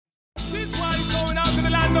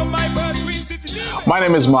My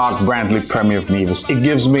name is Mark Brantley, Premier of Nevis. It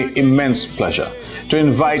gives me immense pleasure to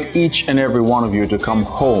invite each and every one of you to come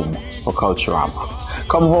home for Culturama.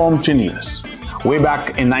 Come home to Nevis. Way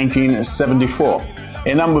back in 1974,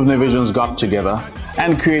 a number of Nevisians got together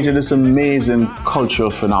and created this amazing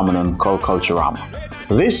cultural phenomenon called Culturama.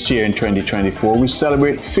 This year in 2024, we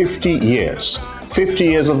celebrate 50 years. 50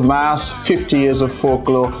 years of mass, 50 years of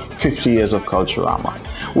folklore, 50 years of Culturama.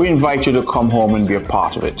 We invite you to come home and be a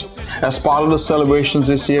part of it. As part of the celebrations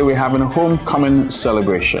this year, we're having a homecoming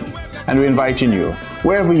celebration. And we're inviting you,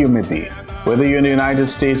 wherever you may be, whether you're in the United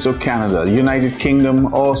States or Canada, the United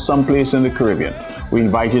Kingdom, or someplace in the Caribbean. We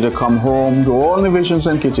invite you to come home to all Nevisians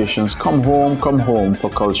and Kititians. Come home for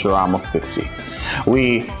Culturama 50.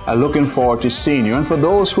 We are looking forward to seeing you. And for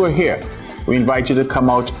those who are here, we invite you to come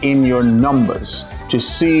out in your numbers, to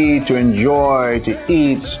see, to enjoy, to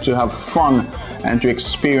eat, to have fun, and to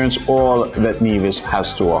experience all that Nevis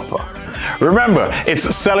has to offer. Remember, it's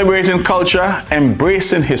celebrating culture,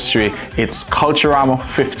 embracing history. It's Culturama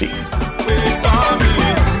 50.